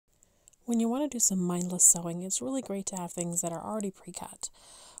When you want to do some mindless sewing, it's really great to have things that are already pre-cut,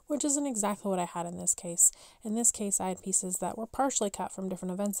 which isn't exactly what I had in this case. In this case, I had pieces that were partially cut from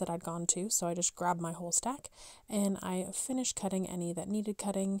different events that I'd gone to, so I just grabbed my whole stack and I finished cutting any that needed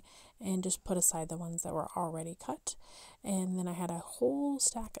cutting and just put aside the ones that were already cut. And then I had a whole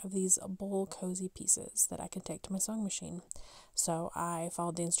stack of these bowl cozy pieces that I could take to my sewing machine. So I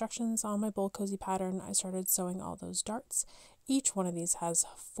followed the instructions on my bowl cozy pattern. I started sewing all those darts. Each one of these has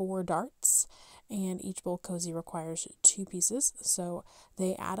 4 darts, and each bowl cozy requires 2 pieces, so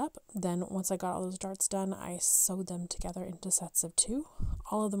they add up. Then once I got all those darts done, I sewed them together into sets of 2.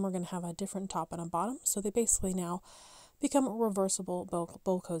 All of them are going to have a different top and a bottom, so they basically now become reversible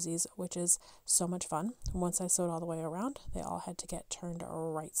bowl cozies, which is so much fun. Once I sewed all the way around, they all had to get turned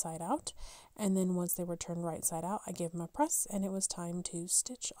right side out, and then once they were turned right side out, I gave them a press, and it was time to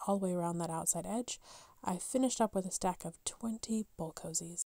stitch all the way around that outside edge. I finished up with a stack of 20 bowl cozies.